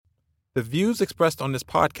The views expressed on this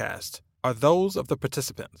podcast are those of the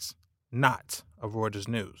participants, not of Reuters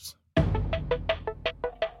News.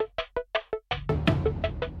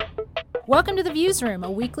 Welcome to The Views Room,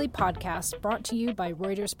 a weekly podcast brought to you by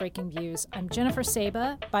Reuters Breaking Views. I'm Jennifer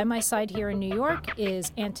Saba. By my side here in New York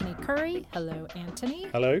is Anthony Curry. Hello, Anthony.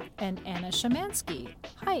 Hello. And Anna Szymanski.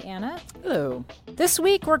 Hi, Anna. Hello. This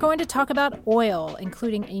week, we're going to talk about oil,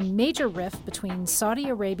 including a major rift between Saudi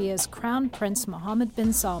Arabia's Crown Prince Mohammed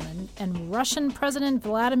bin Salman and Russian President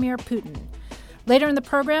Vladimir Putin. Later in the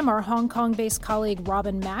program, our Hong Kong-based colleague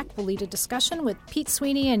Robin Mack will lead a discussion with Pete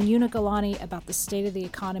Sweeney and Yuna Galani about the state of the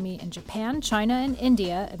economy in Japan, China, and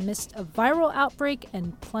India amidst a viral outbreak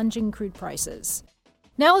and plunging crude prices.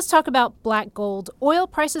 Now let's talk about black gold. Oil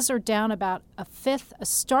prices are down about a fifth, a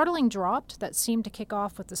startling drop that seemed to kick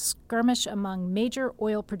off with a skirmish among major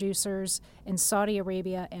oil producers in Saudi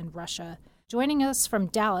Arabia and Russia. Joining us from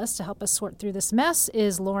Dallas to help us sort through this mess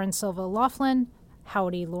is Lauren Silva Laughlin.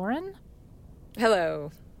 Howdy, Lauren.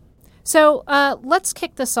 Hello. So let's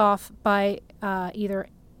kick this off by either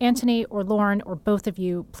Anthony or Lauren or both of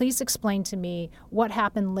you. Please explain to me what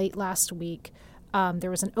happened late last week. There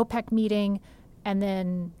was an OPEC meeting, and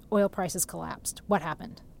then oil prices collapsed. What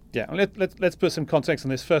happened? Yeah, let's put some context on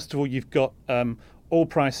this. First of all, you've got oil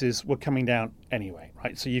prices were coming down anyway,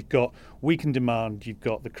 right? So you've got weakened demand, you've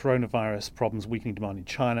got the coronavirus problems, weakening demand in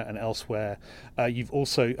China and elsewhere. You've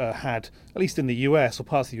also had, at least in the US or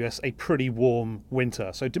parts of the US, a pretty warm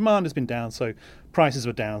winter. So demand has been down, so prices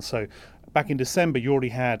were down. So back in December, you already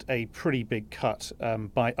had a pretty big cut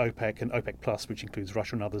by OPEC and OPEC Plus, which includes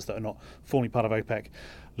Russia and others that are not formally part of OPEC.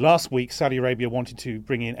 Last week, Saudi Arabia wanted to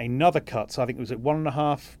bring in another cut. So I think it was at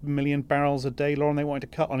 1.5 million barrels a day, Lauren, they wanted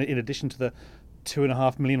to cut on it in addition to the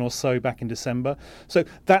 2.5 million or so back in December. So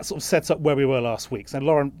that sort of sets up where we were last week. So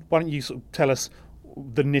Lauren, why don't you sort of tell us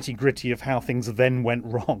the nitty-gritty of how things then went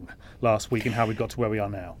wrong last week and how we got to where we are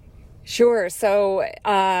now? Sure. So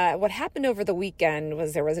what happened over the weekend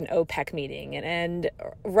was there was an OPEC meeting, and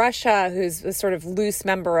Russia, who's a sort of loose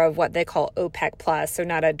member of what they call OPEC Plus, so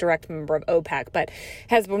not a direct member of OPEC, but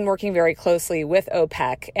has been working very closely with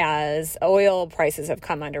OPEC as oil prices have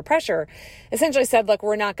come under pressure, essentially said, look,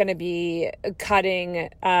 we're not going to be cutting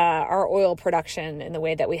our oil production in the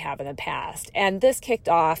way that we have in the past. And this kicked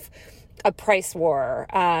off a price war.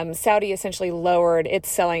 Saudi essentially lowered its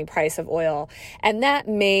selling price of oil, and that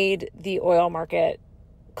made the oil market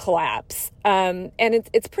collapse. And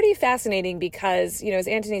it's pretty fascinating because, as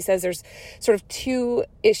Anthony says, there's sort of two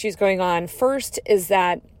issues going on. First is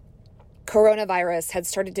that coronavirus had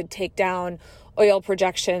started to take down oil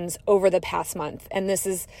projections over the past month. And this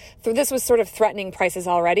was sort of threatening prices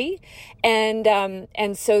already.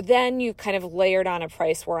 And so then you kind of layered on a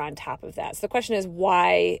price war on top of that. So the question is,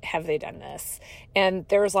 why have they done this? And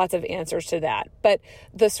there's lots of answers to that. But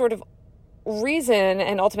the sort of reason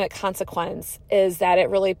and ultimate consequence is that it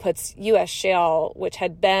really puts U.S. shale, which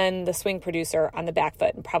had been the swing producer, on the back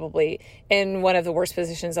foot and probably in one of the worst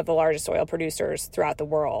positions of the largest oil producers throughout the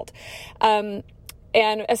world.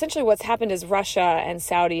 And essentially what's happened is Russia and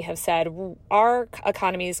Saudi have said our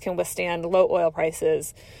economies can withstand low oil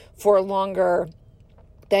prices for longer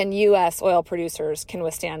than U.S. oil producers can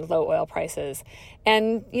withstand low oil prices.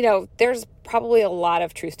 And, there's probably a lot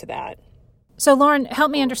of truth to that. So, Lauren, help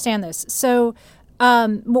me understand this. So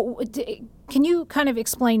can you kind of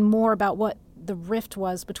explain more about what the rift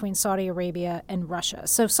was between Saudi Arabia and Russia?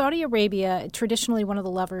 So Saudi Arabia, traditionally one of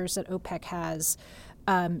the levers that OPEC has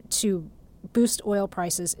to boost oil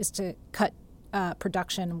prices is to cut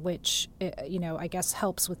production, which, I guess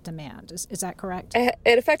helps with demand. Is that correct? It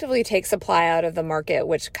effectively takes supply out of the market,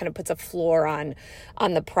 which kind of puts a floor on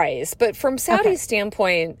the price. But from Saudi's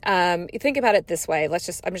standpoint, think about it this way. I'm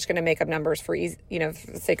just going to make up numbers for the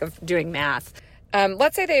sake of doing math.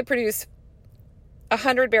 Let's say they produce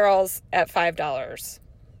 100 barrels at $5.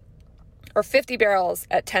 Or 50 barrels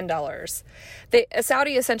at $10.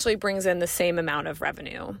 Saudi essentially brings in the same amount of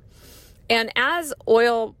revenue. And as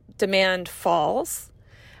oil demand falls,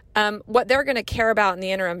 what they're going to care about in the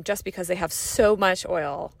interim, just because they have so much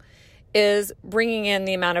oil, is bringing in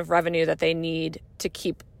the amount of revenue that they need to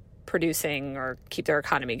keep producing or keep their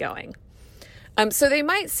economy going. So they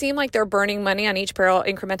might seem like they're burning money on each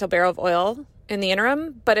incremental barrel of oil in the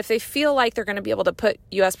interim, but if they feel like they're going to be able to put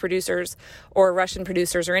U.S. producers or Russian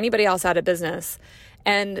producers or anybody else out of business,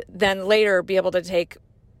 and then later be able to take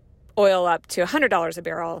oil up to $100 a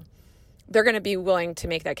barrel, they're going to be willing to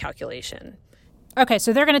make that calculation. Okay,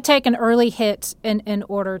 so they're going to take an early hit in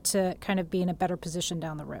order to kind of be in a better position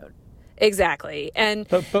down the road. Exactly.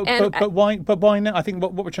 But why now? I think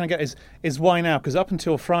what we're trying to get is why now? Because up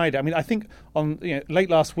until Friday, I mean, I think on late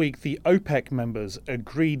last week, the OPEC members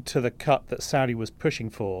agreed to the cut that Saudi was pushing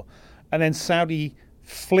for, and then Saudi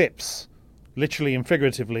flips, literally and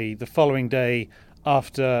figuratively, the following day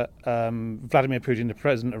after Vladimir Putin, the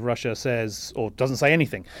president of Russia, says or doesn't say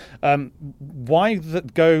anything. Why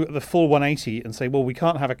go the full 180 and say, well, we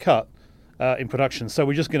can't have a cut in production, so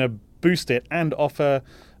we're just going to boost it and offer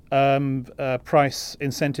price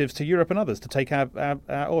incentives to Europe and others to take our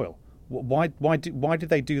oil? Why did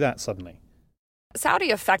they do that suddenly?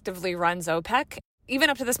 Saudi effectively runs OPEC. Even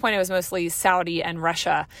up to this point, it was mostly Saudi and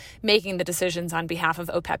Russia making the decisions on behalf of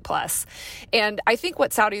OPEC Plus. And I think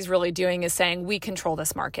what Saudi's really doing is saying, we control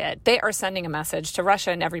this market. They are sending a message to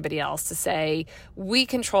Russia and everybody else to say, we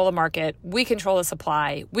control the market, we control the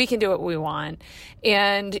supply, we can do what we want.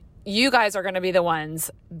 And you guys are going to be the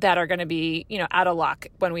ones that are going to be, out of luck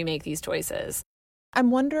when we make these choices.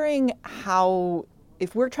 I'm wondering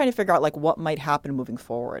if we're trying to figure out what might happen moving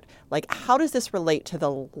forward, how does this relate to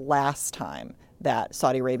the last time that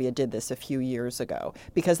Saudi Arabia did this a few years ago?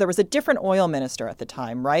 Because there was a different oil minister at the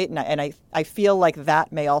time, right? And I feel like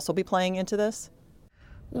that may also be playing into this.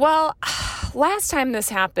 Well, last time this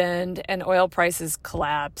happened and oil prices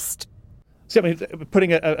collapsed. So, I mean,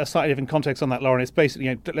 putting a slightly different context on that, Lauren, it's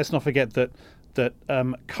basically, let's not forget that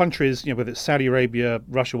countries, whether it's Saudi Arabia,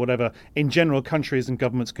 Russia, whatever, in general, countries and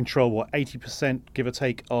governments control 80%, give or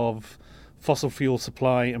take, of fossil fuel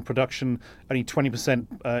supply and production. Only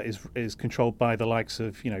 20% is controlled by the likes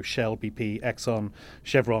of Shell, BP, Exxon,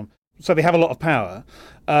 Chevron. So they have a lot of power.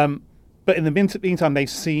 But in the meantime, they've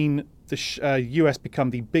seen the US become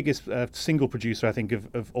the biggest single producer, I think,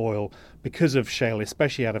 of oil because of shale,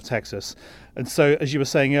 especially out of Texas. And so, as you were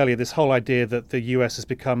saying earlier, this whole idea that the US has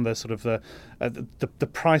become the sort of the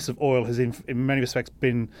price of oil has in many respects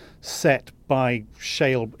been set by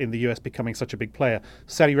shale in the US becoming such a big player.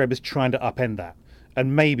 Saudi Arabia is trying to upend that.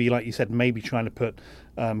 And maybe, like you said, trying to put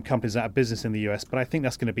companies out of business in the US. But I think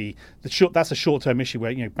that's going to be that's a short-term issue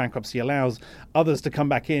where bankruptcy allows others to come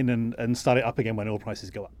back in and start it up again when oil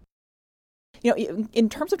prices go up. In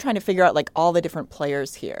terms of trying to figure out all the different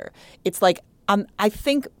players here, it's I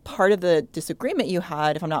think part of the disagreement you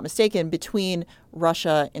had, if I'm not mistaken, between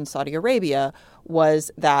Russia and Saudi Arabia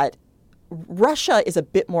was that Russia is a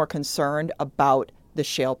bit more concerned about the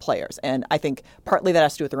shale players. And I think partly that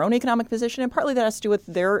has to do with their own economic position and partly that has to do with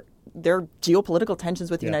their geopolitical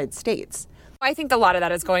tensions with the United States. I think a lot of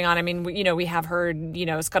that is going on. I mean, we have heard,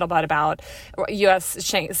 scuttlebutt about U.S.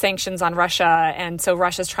 sanctions on Russia. And so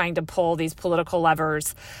Russia's trying to pull these political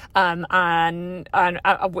levers on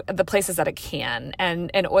the places that it can.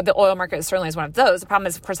 And the oil market certainly is one of those. The problem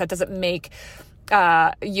is, of course, that doesn't make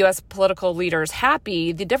U.S. political leaders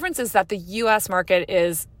happy. The difference is that the U.S. market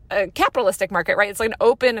is a capitalistic market, right? It's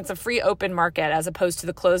it's a free open market as opposed to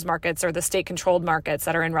the closed markets or the state-controlled markets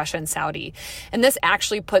that are in Russia and Saudi. And this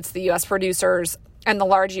actually puts the U.S. producers and the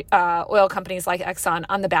large oil companies like Exxon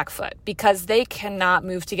on the back foot because they cannot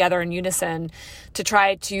move together in unison to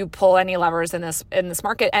try to pull any levers in this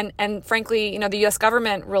market. And frankly, the U.S.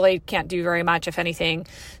 government really can't do very much, if anything,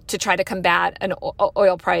 to try to combat an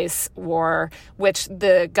oil price war, which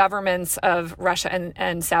the governments of Russia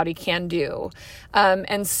and Saudi can do.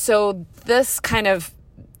 And so this kind of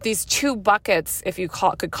these two buckets, if you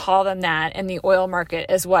could call them that, in the oil market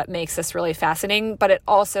is what makes this really fascinating, but it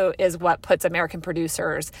also is what puts American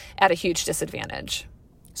producers at a huge disadvantage.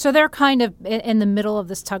 So they're kind of in the middle of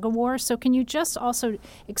this tug of war. So can you just also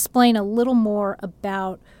explain a little more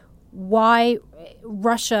about why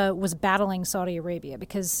Russia was battling Saudi Arabia?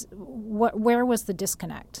 Because where was the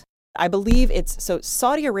disconnect? I believe so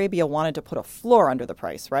Saudi Arabia wanted to put a floor under the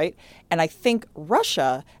price, right? And I think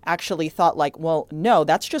Russia actually thought well, no,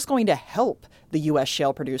 that's just going to help the U.S.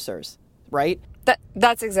 shale producers, right?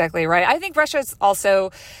 That's exactly right. I think Russia's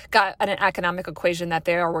also got an economic equation that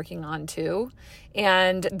they are working on too.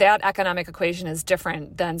 And that economic equation is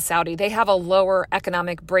different than Saudi. They have a lower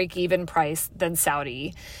economic break-even price than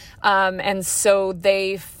Saudi. And so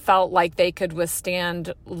they felt like they could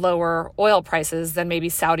withstand lower oil prices than maybe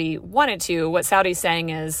Saudi wanted to. What Saudi's saying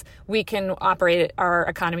is we can operate our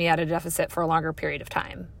economy at a deficit for a longer period of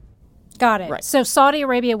time. Got it. Right. So Saudi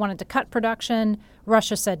Arabia wanted to cut production.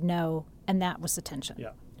 Russia said no. And that was the tension.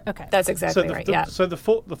 Yeah. Okay. That's exactly right. Yeah. So the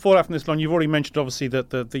fallout from this line, you've already mentioned, obviously, that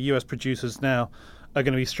the US producers now are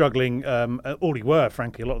going to be struggling. Already were,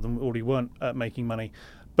 frankly. A lot of them already weren't making money.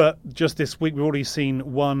 But just this week, we've already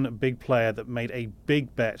seen one big player that made a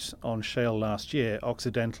big bet on shale last year,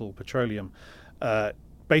 Occidental Petroleum,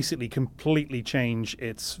 basically completely change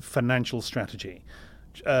its financial strategy.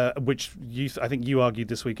 which I think you argued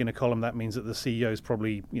this week in a column. That means that the CEO is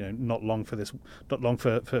probably not long for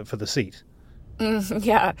the seat.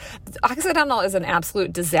 Yeah, Occidental is an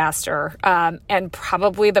absolute disaster, and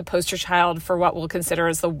probably the poster child for what we'll consider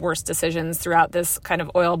as the worst decisions throughout this kind of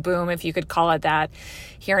oil boom, if you could call it that,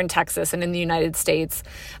 here in Texas and in the United States.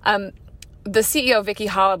 The CEO, Vicki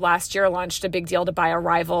Hollub, last year launched a big deal to buy a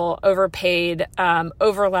rival, overpaid,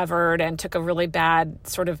 over-levered, and took a really bad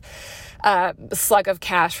sort of slug of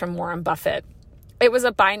cash from Warren Buffett. It was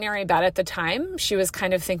a binary bet at the time. She was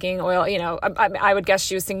kind of thinking oil, I would guess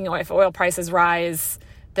she was thinking if oil prices rise,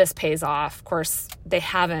 this pays off. Of course, they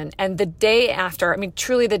haven't. And the day after,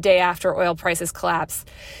 truly the day after oil prices collapsed,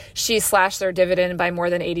 she slashed their dividend by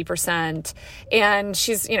more than 80%. And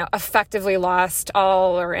she's, effectively lost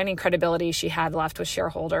all or any credibility she had left with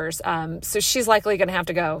shareholders. So she's likely going to have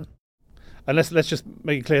to go. And let's just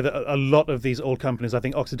make it clear that a lot of these oil companies, I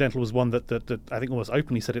think Occidental was one that I think almost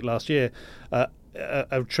openly said it last year,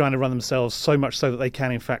 are trying to run themselves so much so that they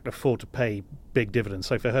can in fact afford to pay big dividends.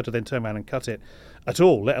 So for her to then turn around and cut it at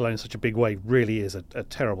all, let alone in such a big way, really is a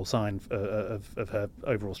terrible sign of her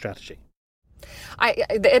overall strategy.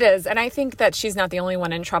 It is. And I think that she's not the only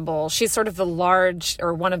one in trouble. She's sort of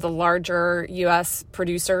one of the larger U.S.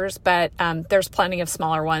 producers, but there's plenty of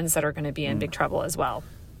smaller ones that are going to be in big trouble as well.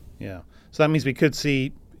 Yeah. So that means we could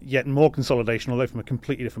see yet more consolidation, although from a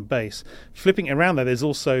completely different base. Flipping it around, there's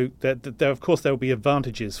also there will be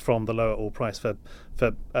advantages from the lower oil price for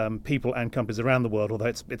people and companies around the world. Although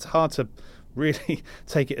it's hard to really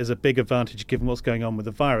take it as a big advantage given what's going on with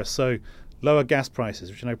the virus. So lower gas prices,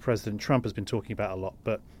 which I know President Trump has been talking about a lot,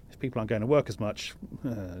 but if people aren't going to work as much,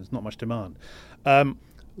 there's not much demand.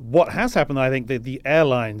 What has happened, I think, the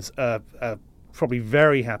airlines are probably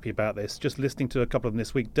very happy about this. Just listening to a couple of them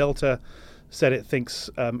this week, Delta said it thinks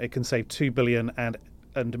it can save $2 billion, and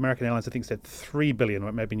American Airlines, I think, said $3 billion, or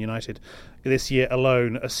it may have been United, this year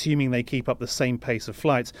alone, assuming they keep up the same pace of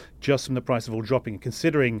flights, just from the price of oil dropping,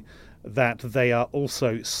 considering that they are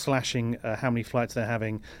also slashing how many flights they're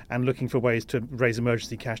having and looking for ways to raise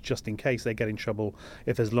emergency cash just in case they get in trouble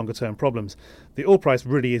if there's longer-term problems. The oil price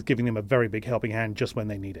really is giving them a very big helping hand just when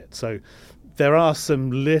they need it. So there are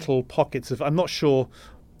some little pockets of, I'm not sure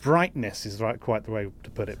brightness is quite the way to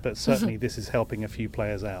put it, but certainly this is helping a few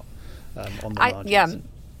players out on the margins. Yeah.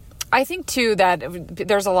 I think, too, that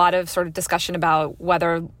there's a lot of sort of discussion about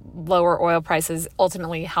whether lower oil prices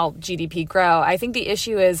ultimately help GDP grow. I think the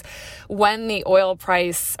issue is when the oil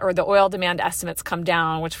price or the oil demand estimates come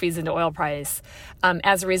down, which feeds into oil price,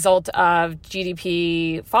 as a result of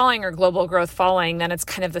GDP falling or global growth falling, then it's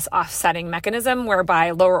kind of this offsetting mechanism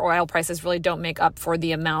whereby lower oil prices really don't make up for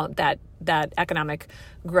the amount that economic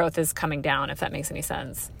growth is coming down, if that makes any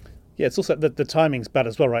sense. Yeah, it's also the timing's bad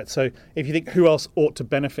as well, right? So if you think who else ought to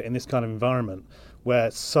benefit in this kind of environment where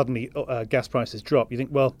suddenly gas prices drop, you think,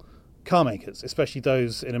 well, car makers, especially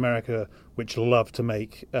those in America which love to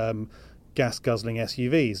make gas-guzzling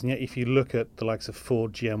SUVs. And yet if you look at the likes of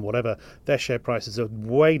Ford, GM, whatever, their share prices are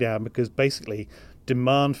way down because basically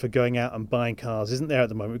demand for going out and buying cars isn't there at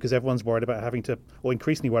the moment because everyone's worried about having to, or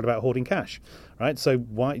increasingly worried about hoarding cash, right? So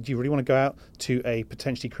why do you really want to go out to a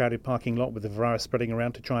potentially crowded parking lot with the virus spreading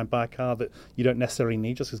around to try and buy a car that you don't necessarily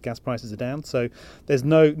need just because gas prices are down? So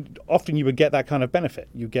often you would get that kind of benefit.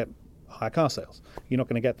 You get higher car sales. You're not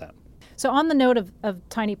going to get that. So on the note of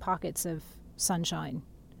tiny pockets of sunshine,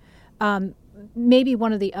 maybe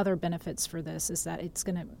one of the other benefits for this is that it's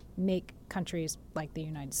going to make countries like the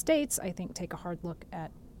United States, I think, take a hard look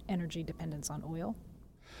at energy dependence on oil.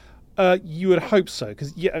 You would hope so,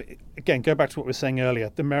 because, again, go back to what we were saying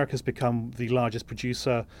earlier. America's become the largest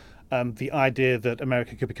producer. The idea that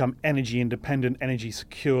America could become energy independent, energy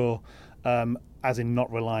secure, as in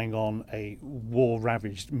not relying on a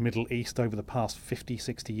war-ravaged Middle East over the past 50,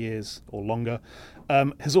 60 years or longer,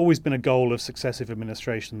 has always been a goal of successive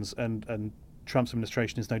administrations, and Trump's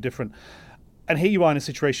administration is no different. And here you are in a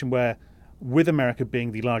situation where, with America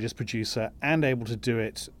being the largest producer and able to do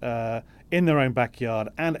it in their own backyard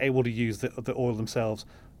and able to use the oil themselves,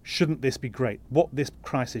 shouldn't this be great? What this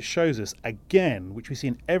crisis shows us, again, which we see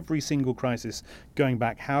in every single crisis going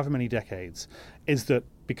back however many decades, is that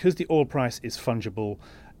because the oil price is fungible,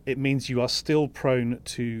 it means you are still prone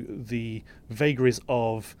to the vagaries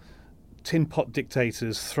of tin pot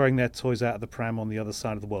dictators throwing their toys out of the pram on the other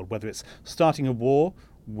side of the world, whether it's starting a war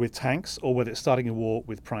with tanks or whether it's starting a war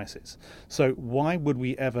with prices. So why would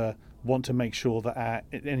we ever want to make sure that our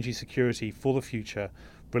energy security for the future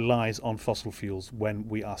relies on fossil fuels when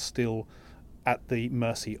we are still at the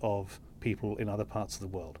mercy of people in other parts of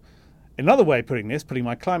the world? Another way of putting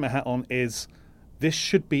my climate hat on, is this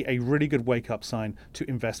should be a really good wake-up sign to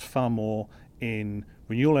invest far more in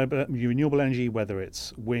renewable energy, whether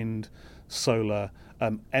it's wind, solar,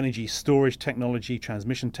 energy storage technology,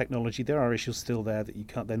 transmission technology. There are issues still there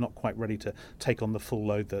that they're not quite ready to take on the full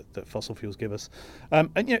load that fossil fuels give us.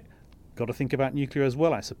 And got to think about nuclear as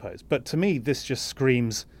well, I suppose. But to me, this just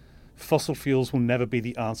screams fossil fuels will never be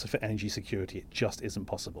the answer for energy security. It just isn't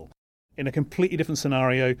possible. In a completely different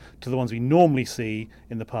scenario to the ones we normally see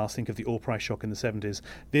in the past, think of the oil price shock in the 70s,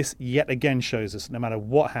 this yet again shows us no matter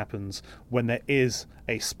what happens, when there is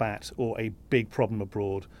a spat or a big problem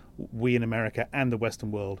abroad, we in America and the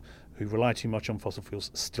Western world who rely too much on fossil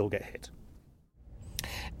fuels still get hit.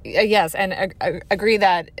 Yes, and agree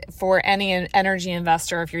that for any energy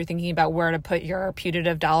investor, if you're thinking about where to put your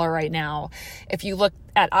putative dollar right now, if you look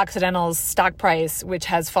at Occidental's stock price, which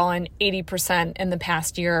has fallen 80% in the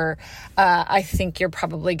past year, I think you're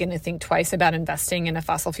probably going to think twice about investing in a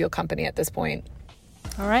fossil fuel company at this point.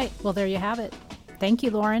 All right. Well, there you have it. Thank you,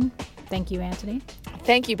 Lauren. Thank you, Anthony.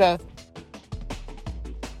 Thank you both.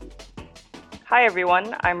 Hi,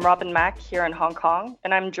 everyone. I'm Robin Mack here in Hong Kong,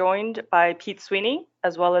 and I'm joined by Pete Sweeney,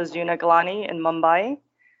 as well as Yuna Galani in Mumbai.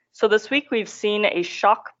 So this week, we've seen a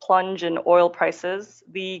shock plunge in oil prices,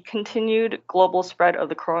 the continued global spread of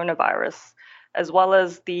the coronavirus, as well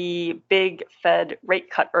as the big Fed rate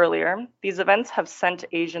cut earlier. These events have sent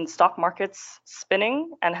Asian stock markets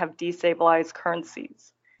spinning and have destabilized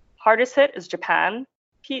currencies. Hardest hit is Japan.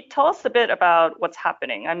 Pete, tell us a bit about what's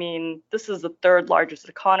happening. I mean, this is the third largest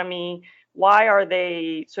economy. Why are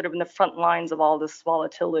they sort of in the front lines of all this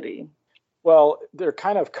volatility? Well, they're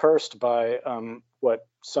kind of cursed by what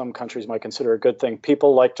some countries might consider a good thing.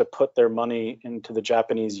 People like to put their money into the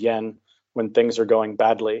Japanese yen when things are going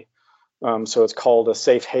badly. So it's called a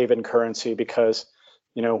safe haven currency because,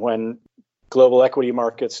 when global equity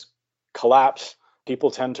markets collapse, people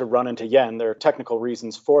tend to run into yen. There are technical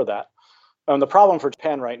reasons for that. The problem for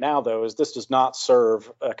Japan right now, though, is this does not serve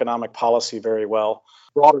economic policy very well.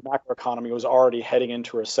 Broader macroeconomy was already heading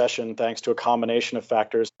into recession thanks to a combination of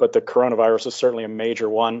factors, but the coronavirus is certainly a major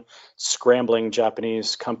one, scrambling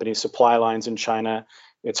Japanese company supply lines in China.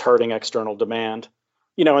 It's hurting external demand.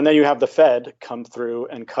 And then you have the Fed come through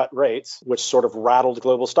and cut rates, which sort of rattled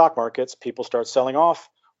global stock markets. People start selling off.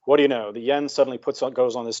 What do you know? The yen suddenly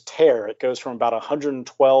goes on this tear. It goes from about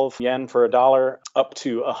 112 yen for a dollar up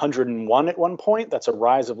to 101 at one point. That's a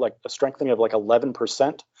rise of a strengthening of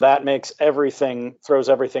 11%. That throws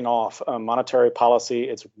everything off. Monetary policy,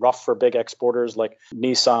 it's rough for big exporters like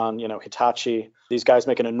Nissan, Hitachi. These guys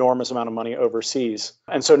make an enormous amount of money overseas.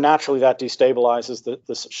 And so naturally that destabilizes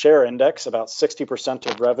the share index. About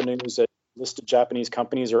 60% of revenues at listed Japanese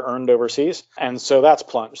companies are earned overseas. And so that's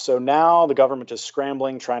plunged. So now the government is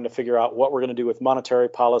scrambling, trying to figure out what we're going to do with monetary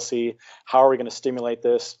policy. How are we going to stimulate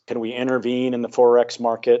this? Can we intervene in the Forex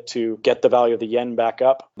market to get the value of the yen back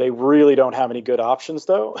up? They really don't have any good options,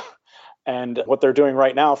 though. And what they're doing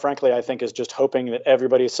right now, frankly, I think is just hoping that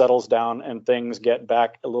everybody settles down and things get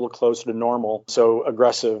back a little closer to normal. So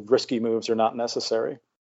aggressive, risky moves are not necessary.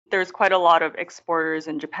 There's quite a lot of exporters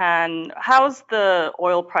in Japan. How's the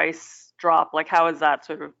oil price drop? How is that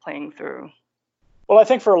sort of playing through? Well, I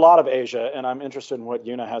think for a lot of Asia, and I'm interested in what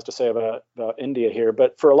Yuna has to say about India here,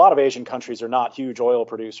 but for a lot of Asian countries are not huge oil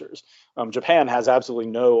producers. Japan has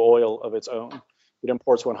absolutely no oil of its own. It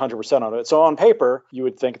imports 100% of it. So on paper, you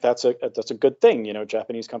would think that's a good thing.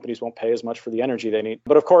 Japanese companies won't pay as much for the energy they need.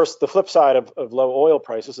 But of course, the flip side of low oil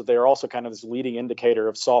prices is that they are also kind of this leading indicator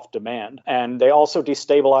of soft demand. And they also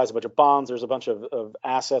destabilize a bunch of bonds. There's a bunch of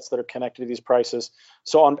assets that are connected to these prices.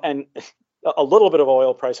 And a little bit of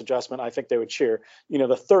oil price adjustment, I think they would cheer. The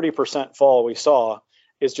 30% fall we saw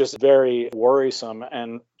is just very worrisome,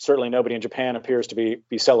 and certainly nobody in Japan appears to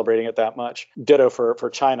be celebrating it that much. Ditto for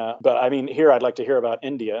China. But I mean, here I'd like to hear about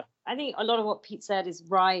India. I think a lot of what Pete said is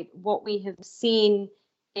right. What we have seen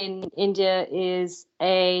in India is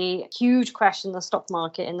a huge crash in the stock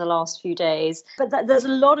market in the last few days. But there's a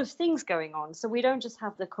lot of things going on. So we don't just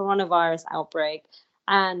have the coronavirus outbreak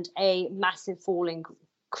and a massive fall in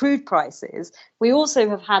crude prices. We also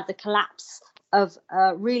have had the collapse of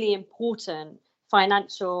a really important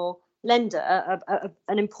financial lender,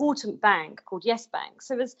 an important bank called Yes Bank.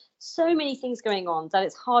 So there's so many things going on that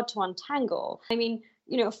it's hard to untangle. I mean,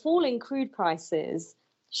 a fall in crude prices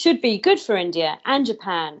should be good for India and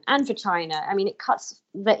Japan and for China. I mean, it cuts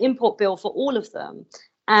the import bill for all of them.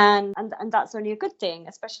 And that's only a good thing,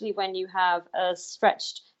 especially when you have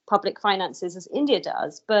stretched public finances as India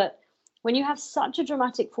does. But when you have such a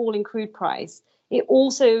dramatic fall in crude price, it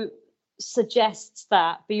also suggests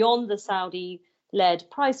that beyond the Saudi-led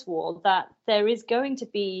price war, that there is going to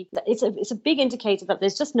be, it's a big indicator that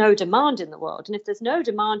there's just no demand in the world. And if there's no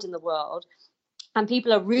demand in the world, and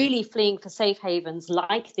people are really fleeing for safe havens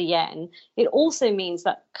like the yen, it also means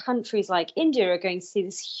that countries like India are going to see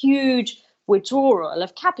this huge withdrawal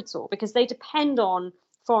of capital because they depend on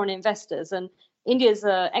foreign investors. And India's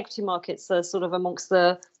equity markets are sort of amongst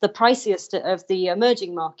the priciest of the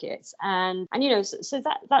emerging markets. And so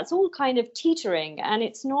that's all kind of teetering, and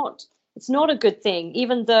it's not a good thing,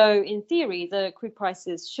 even though in theory lower crude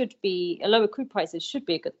prices should be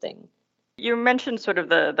a good thing. You mentioned sort of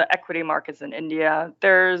the equity markets in India.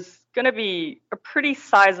 There's going to be a pretty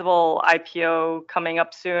sizable IPO coming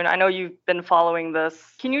up soon. I know you've been following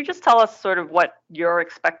this. Can you just tell us sort of what you're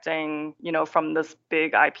expecting, from this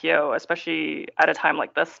big IPO, especially at a time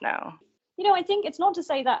like this now? I think it's not to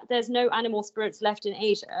say that there's no animal spirits left in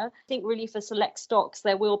Asia. I think really for select stocks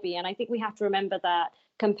there will be. And I think we have to remember that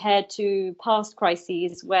compared to past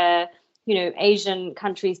crises where Asian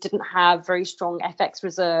countries didn't have very strong FX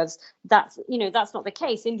reserves. That's not the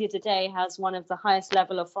case. India today has one of the highest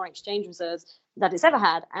level of foreign exchange reserves that it's ever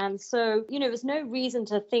had. And so, there's no reason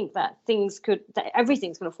to think that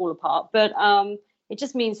everything's going to fall apart. But it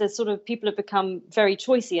just means that sort of people have become very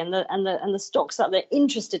choosy, and the stocks that they're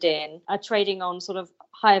interested in are trading on sort of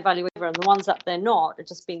higher valuation, and the ones that they're not are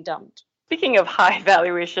just being dumped. Speaking of high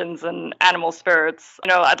valuations and animal spirits,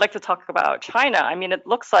 I'd like to talk about China. I mean, it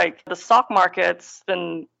looks like the stock market's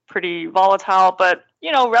been pretty volatile, but,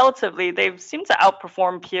 relatively, they've seemed to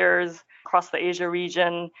outperform peers across the Asia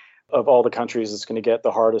region. Of all the countries that's going to get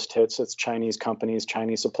the hardest hits, it's Chinese companies,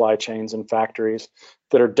 Chinese supply chains and factories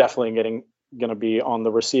that are definitely going to be on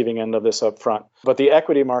the receiving end of this up front. But the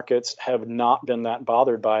equity markets have not been that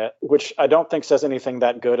bothered by it, which I don't think says anything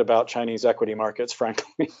that good about Chinese equity markets,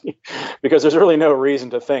 frankly, because there's really no reason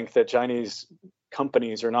to think that Chinese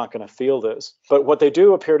companies are not going to feel this. But what they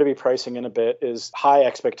do appear to be pricing in a bit is high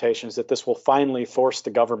expectations that this will finally force the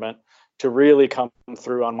government to really come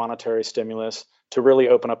through on monetary stimulus, to really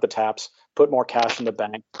open up the taps, put more cash in the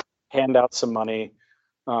bank, hand out some money,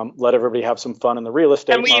 let everybody have some fun in the real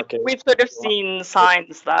estate market. We've sort of seen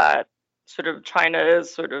signs that sort of China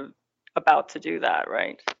is sort of about to do that,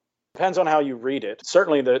 right? Depends on how you read it.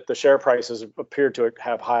 Certainly the share prices appear to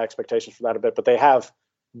have high expectations for that a bit, but they have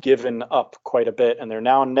given up quite a bit, and they're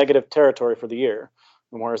now in negative territory for the year,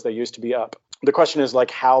 whereas they used to be up. The question is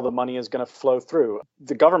how the money is going to flow through.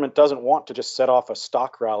 The government doesn't want to just set off a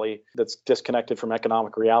stock rally that's disconnected from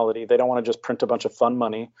economic reality. They don't want to just print a bunch of fun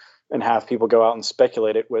money and have people go out and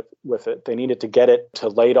speculate it with it. They needed to get it to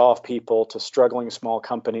laid off people, to struggling small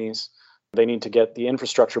companies. They need to get the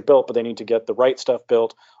infrastructure built, but they need to get the right stuff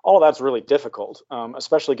built. All of that's really difficult,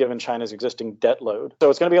 especially given China's existing debt load. So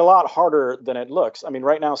it's going to be a lot harder than it looks. I mean,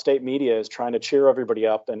 right now, state media is trying to cheer everybody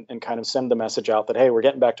up and kind of send the message out that, hey, we're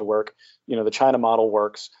getting back to work. The China model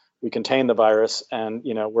works. We contain the virus and,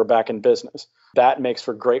 we're back in business. That makes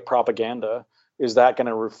for great propaganda. Is that going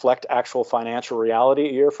to reflect actual financial reality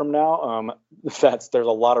a year from now? There's a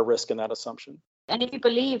lot of risk in that assumption. And if you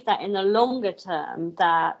believe that in the longer term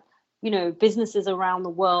that businesses around the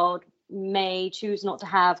world may choose not to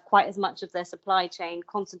have quite as much of their supply chain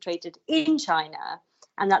concentrated in China,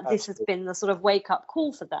 and that this has been the sort of wake-up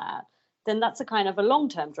call for that, then that's a kind of a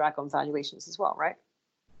long-term drag on valuations as well, right?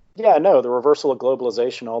 Yeah, no, the reversal of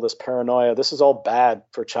globalization, all this paranoia, this is all bad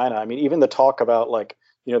for China. I mean, even the talk about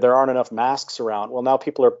there aren't enough masks around. Well, now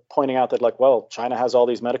people are pointing out that China has all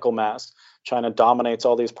these medical masks. China dominates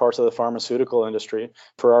all these parts of the pharmaceutical industry.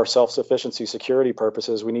 For our self-sufficiency security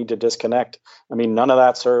purposes, we need to disconnect. I mean, none of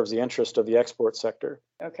that serves the interest of the export sector.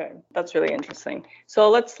 Okay, that's really interesting. So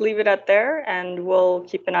let's leave it at there, and we'll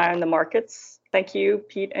keep an eye on the markets. Thank you,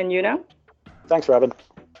 Pete and Yuna. Thanks, Robin.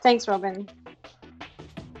 Thanks, Robin.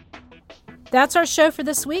 That's our show for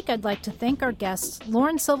this week. I'd like to thank our guests,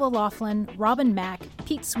 Lauren Silva Laughlin, Robin Mack,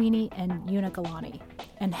 Pete Sweeney, and Yuna Galani.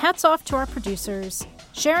 And hats off to our producers,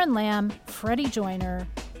 Sharon Lamb, Freddie Joyner,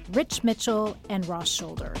 Rich Mitchell, and Ross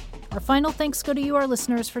Shoulder. Our final thanks go to you, our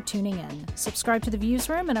listeners, for tuning in. Subscribe to The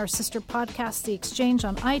Viewsroom and our sister podcast, The Exchange,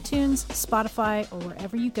 on iTunes, Spotify, or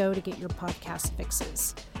wherever you go to get your podcast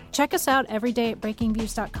fixes. Check us out every day at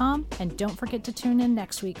breakingviews.com, and don't forget to tune in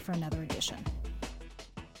next week for another edition.